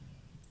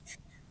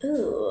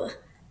 Ooh.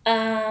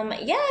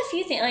 Yeah, a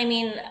few things. I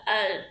mean,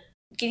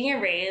 getting a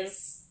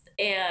raise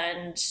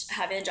and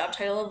having the job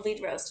title of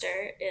lead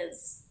roaster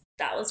is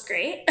that was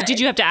great. Did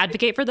you have to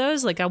advocate for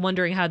those? Like, I'm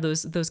wondering how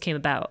those came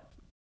about.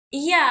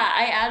 Yeah,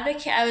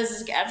 I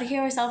was advocating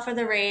myself for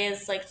the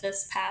raise like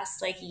this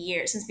past like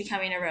year since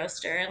becoming a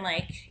roaster, and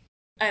like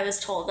I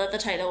was told that the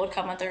title would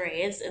come with the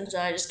raise, and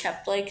so I just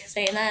kept like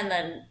saying that, and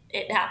then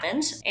it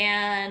happened.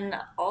 And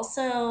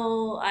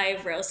also I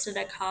roasted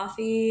a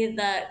coffee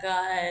that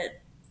got,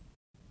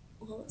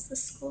 what was the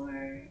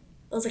score?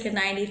 It was like a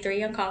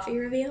 93 on coffee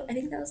review. I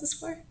think that was the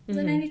score. Was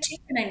it 92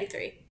 or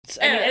 93?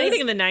 I mean, It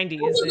anything was in the I was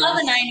 90s above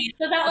the is. 90s,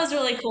 so that was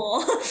really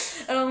cool.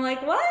 And I'm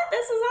like, what?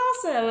 This is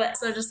awesome.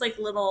 So just like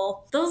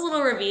those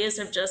little reviews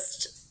of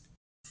just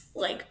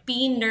like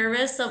being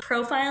nervous of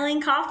profiling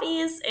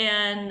coffees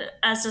and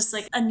as just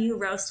like a new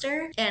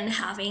roaster and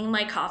having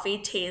my coffee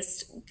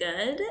taste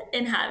good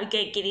and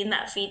getting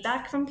that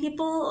feedback from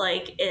people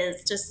like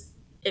is just,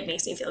 it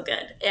makes me feel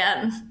good.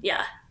 And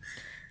yeah.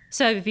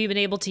 So have you been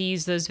able to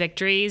use those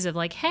victories of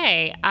like,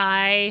 hey,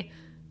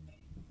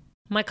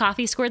 my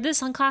coffee scored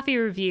this on coffee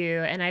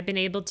review, and I've been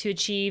able to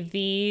achieve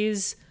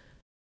these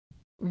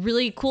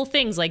really cool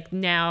things. Like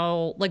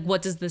now, like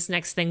what does this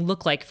next thing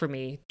look like for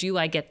me? Do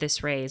I get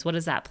this raise? What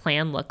does that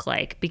plan look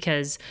like?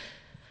 Because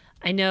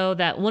I know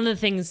that one of the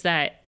things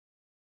that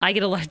I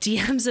get a lot of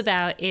DMs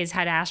about is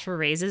how to ask for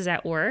raises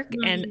at work,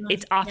 and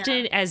it's Yeah.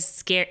 often as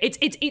scary.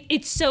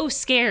 It's so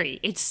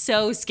scary. It's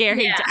so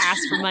scary to ask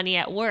for Yeah. money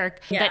at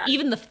work that Yeah.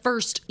 even the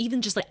first,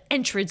 even just like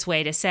entrance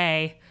way to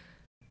say,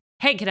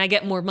 hey, can I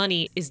get more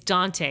money is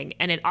daunting.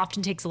 And it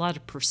often takes a lot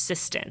of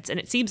persistence. And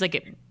it seems like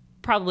it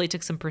probably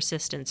took some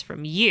persistence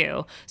from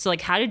you. So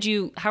like how were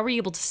you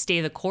able to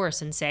stay the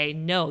course and say,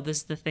 no, this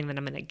is the thing that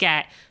I'm gonna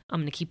get.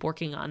 I'm gonna keep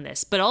working on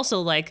this. But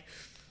also like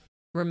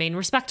remain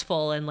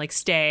respectful and like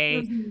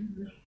stay,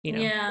 Mhm. you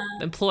know, Yeah.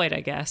 employed, I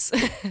guess.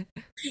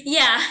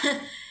 Yeah.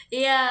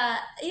 Yeah.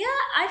 Yeah.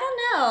 I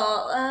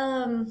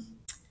don't know.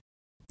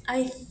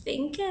 I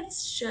think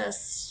it's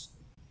just,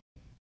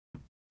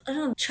 I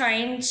don't know,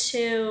 trying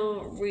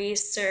to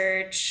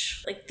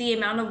research like the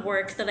amount of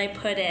work that I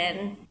put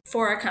in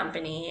for a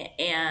company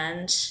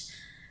and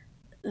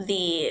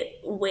the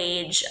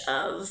wage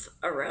of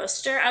a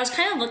roaster. I was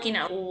kind of looking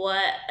at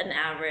what an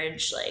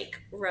average like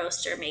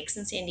roaster makes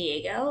in San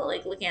Diego,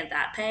 like looking at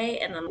that pay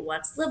and then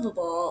what's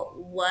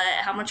livable,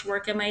 how much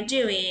work am I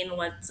doing,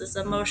 what's this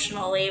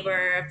emotional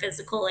labor,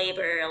 physical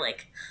labor,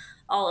 like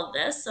all of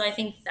this. So I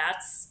think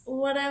that's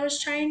what I was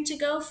trying to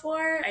go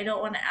for. I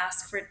don't want to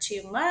ask for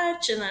too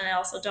much, and then I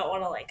also don't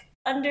want to like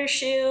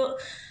undershoot.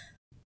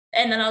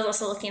 And then I was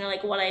also looking at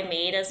like what I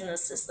made as an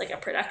assist, like a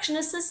production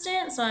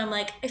assistant. So I'm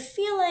like, I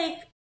feel like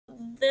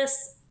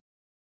this,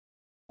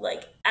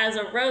 like as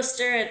a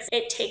roaster,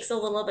 it takes a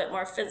little bit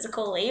more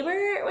physical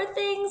labor with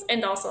things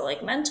and also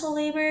like mental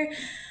labor.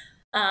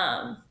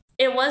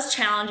 It was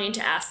challenging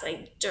to ask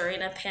like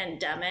during a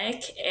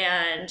pandemic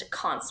and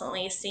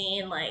constantly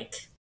seeing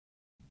like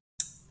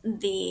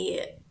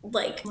the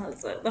like what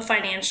is it, the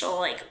financial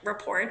like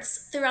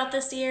reports throughout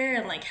this year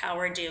and like how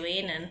we're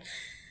doing. And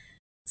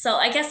so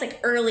I guess like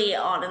early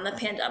on in the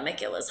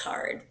pandemic, it was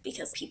hard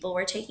because people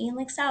were taking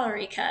like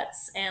salary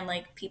cuts and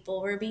like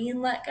people were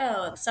being let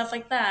go and stuff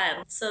like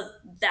that. So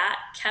that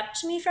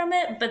kept me from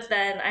it. But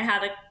then I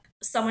had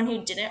someone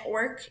who didn't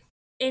work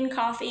in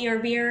coffee or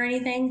beer or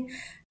anything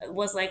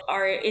was like,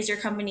 is your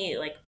company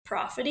like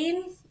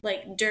profiting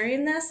like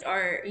during this?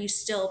 Are you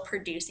still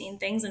producing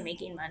things and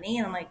making money?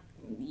 And I'm like,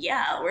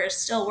 yeah, we're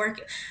still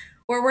working.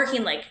 We're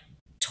working like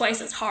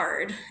twice as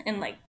hard and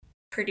like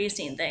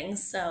producing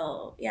things.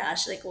 So yeah,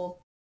 she's like,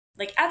 well,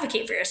 like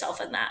advocate for yourself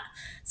in that.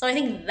 So I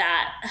think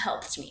that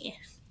helped me.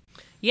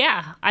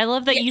 Yeah, I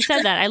love that Yeah. you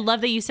said that. I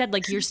love that you said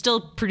like you're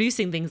still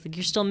producing things, like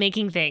you're still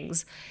making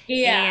things.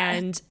 Yeah.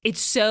 And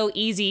it's so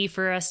easy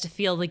for us to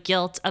feel the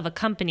guilt of a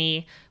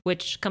company,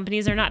 which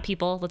companies are not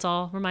people. Let's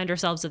all remind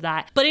ourselves of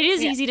that. But it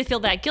is Yeah. easy to feel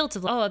that guilt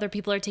of, oh, other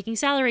people are taking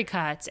salary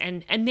cuts,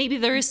 and maybe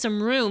there is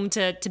some room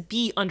to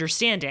be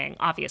understanding,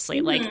 obviously.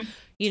 Like, Mhm.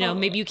 maybe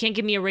Totally. you can't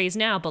give me a raise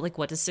now, but like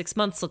what does 6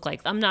 months look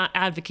like? I'm not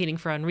advocating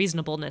for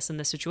unreasonableness in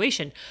this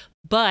situation,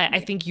 but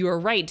I think you are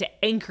right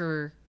to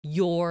anchor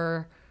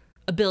your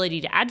ability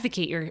to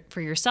advocate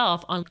for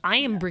yourself on, I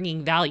am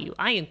bringing value.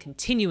 I am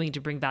continuing to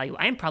bring value.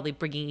 I am probably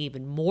bringing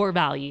even more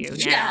value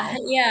Yeah, now.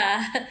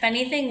 yeah. If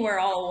anything, we're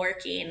all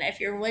working. If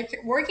you're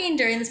working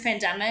during this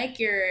pandemic,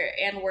 you're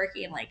and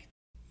working like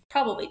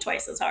probably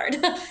twice as hard.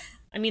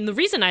 I mean, the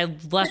reason I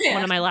left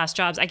one of my last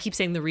jobs, I keep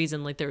saying the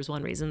reason, like there was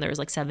one reason, there was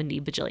like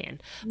 70 bajillion.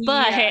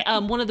 But hey,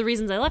 one of the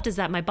reasons I left is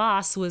that my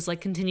boss was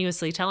like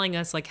continuously telling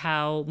us like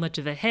how much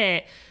of a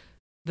hit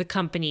the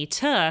company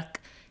took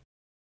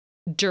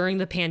during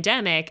the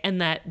pandemic,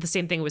 and that the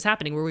same thing was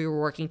happening where we were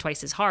working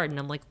twice as hard. And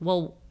I'm like,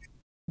 well,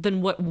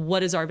 then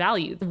what is our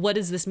value? What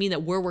does this mean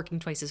that we're working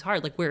twice as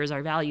hard? Like, where is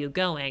our value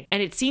going?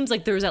 And it seems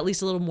like there was at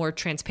least a little more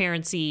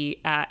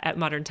transparency at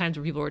Modern Times,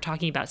 where people were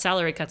talking about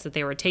salary cuts that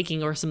they were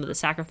taking or some of the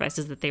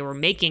sacrifices that they were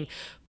making.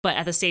 But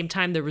at the same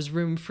time, there was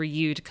room for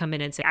you to come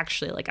in and say,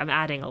 actually, like, I'm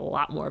adding a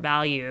lot more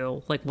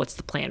value. Like, what's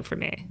the plan for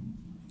me?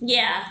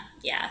 Yeah,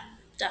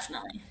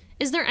 definitely.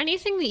 Is there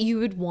anything that you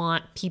would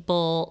want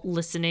people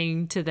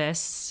listening to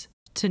this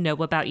to know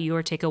about you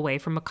or take away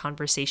from a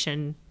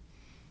conversation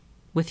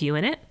with you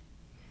in it?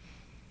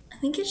 I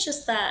think it's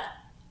just that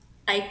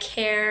I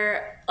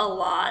care a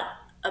lot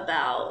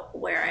about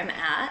where I'm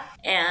at,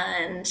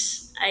 and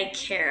I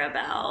care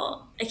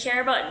about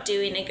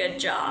doing a good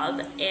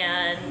job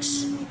and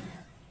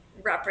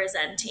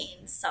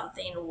representing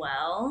something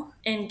well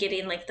and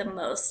getting like the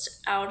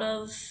most out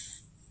of,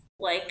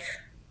 like,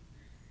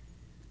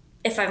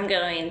 if I'm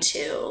going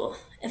to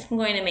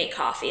make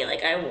coffee,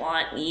 like I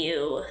want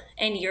you,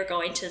 and you're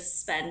going to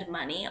spend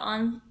money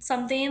on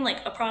something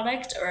like a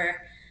product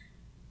or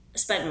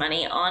spend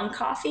money on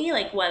coffee,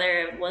 like whether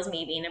it was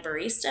me being a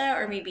barista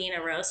or me being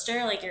a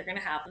roaster, like you're going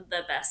to have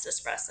the best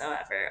espresso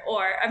ever.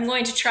 Or I'm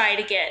going to try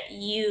to get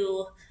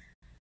you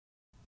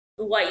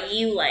what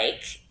you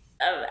like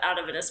out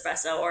of an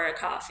espresso or a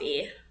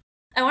coffee.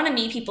 I want to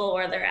meet people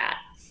where they're at.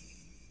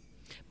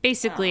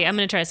 Basically, I'm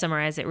going to try to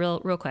summarize it real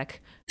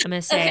quick. I'm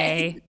going to say,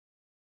 Okay.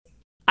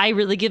 I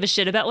really give a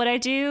shit about what I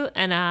do,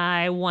 and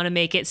I want to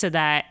make it so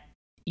that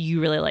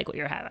you really like what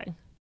you're having.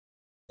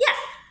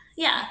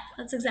 Yeah,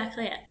 that's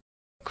exactly it.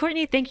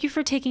 Courtney, thank you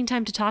for taking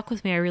time to talk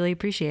with me. I really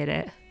appreciate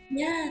it.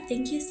 Yeah,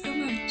 thank you so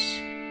much.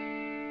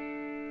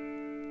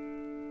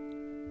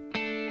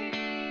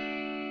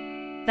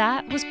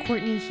 That was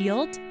Courtney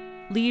Heald,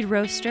 lead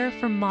roaster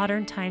for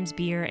Modern Times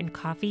Beer and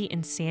Coffee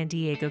in San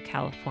Diego,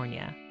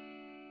 California.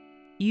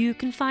 You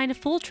can find a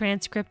full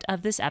transcript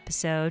of this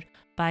episode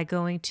by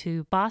going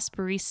to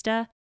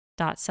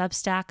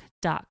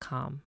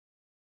bossbarista.substack.com.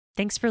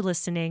 Thanks for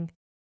listening,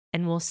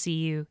 and we'll see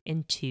you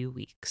in 2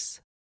 weeks.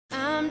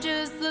 I'm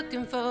just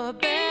looking for a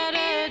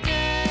better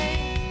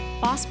day.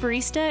 Boss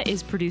Barista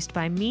is produced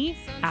by me,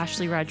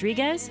 Ashley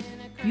Rodriguez.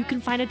 You can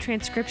find a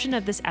transcription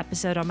of this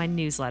episode on my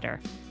newsletter,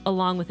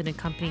 along with an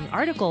accompanying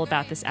article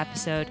about this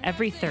episode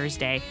every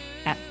Thursday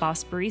at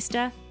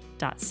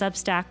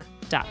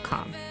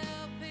bossbarista.substack.com.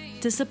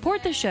 To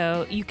support the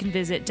show, you can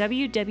visit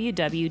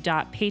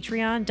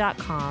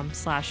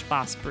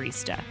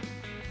www.patreon.com/bossbarista.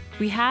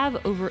 We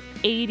have over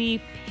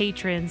 80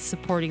 patrons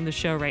supporting the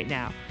show right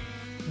now,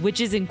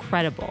 which is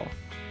incredible.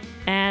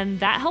 And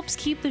that helps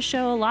keep the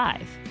show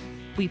alive.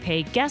 We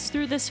pay guests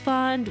through this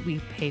fund, we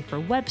pay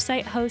for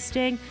website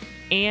hosting,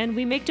 and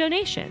we make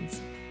donations.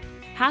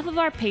 Half of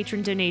our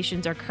patron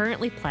donations are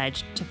currently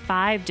pledged to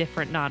 5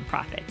 different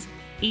nonprofits,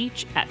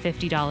 each at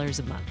 $50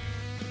 a month.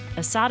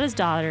 Asada's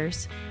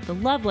Daughters, the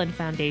Loveland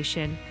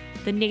Foundation,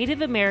 the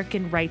Native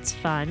American Rights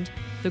Fund,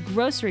 the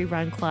Grocery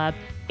Run Club,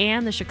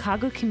 and the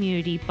Chicago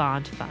Community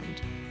Bond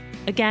Fund.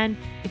 Again,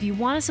 if you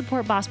want to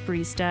support Boss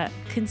Barista,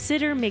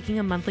 consider making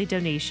a monthly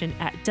donation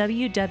at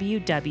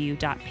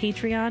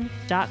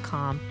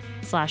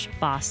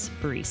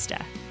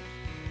www.patreon.com/bossbarista.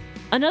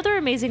 Another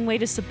amazing way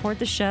to support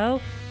the show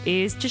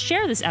is to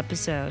share this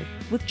episode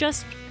with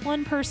just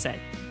one person,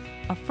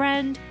 a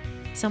friend,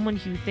 someone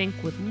who you think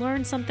would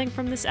learn something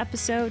from this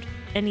episode,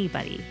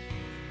 anybody.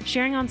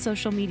 Sharing on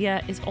social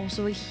media is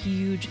also a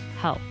huge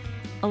help,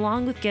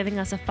 along with giving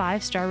us a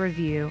 5-star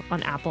review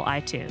on Apple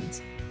iTunes.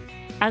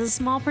 As a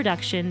small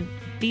production,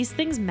 these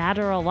things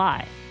matter a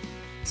lot.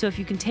 So if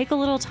you can take a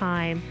little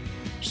time,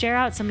 share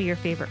out some of your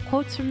favorite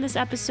quotes from this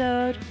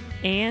episode,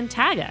 and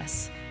tag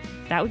us,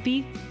 that would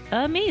be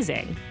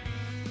amazing.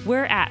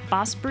 We're at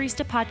Boss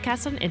Barista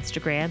Podcast on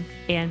Instagram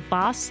and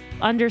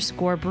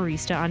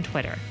boss_barista on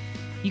Twitter.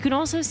 You can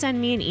also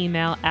send me an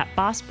email at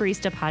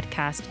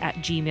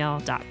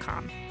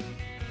bossbaristapodcast@gmail.com.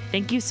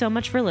 Thank you so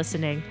much for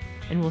listening,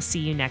 and we'll see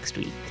you next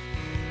week.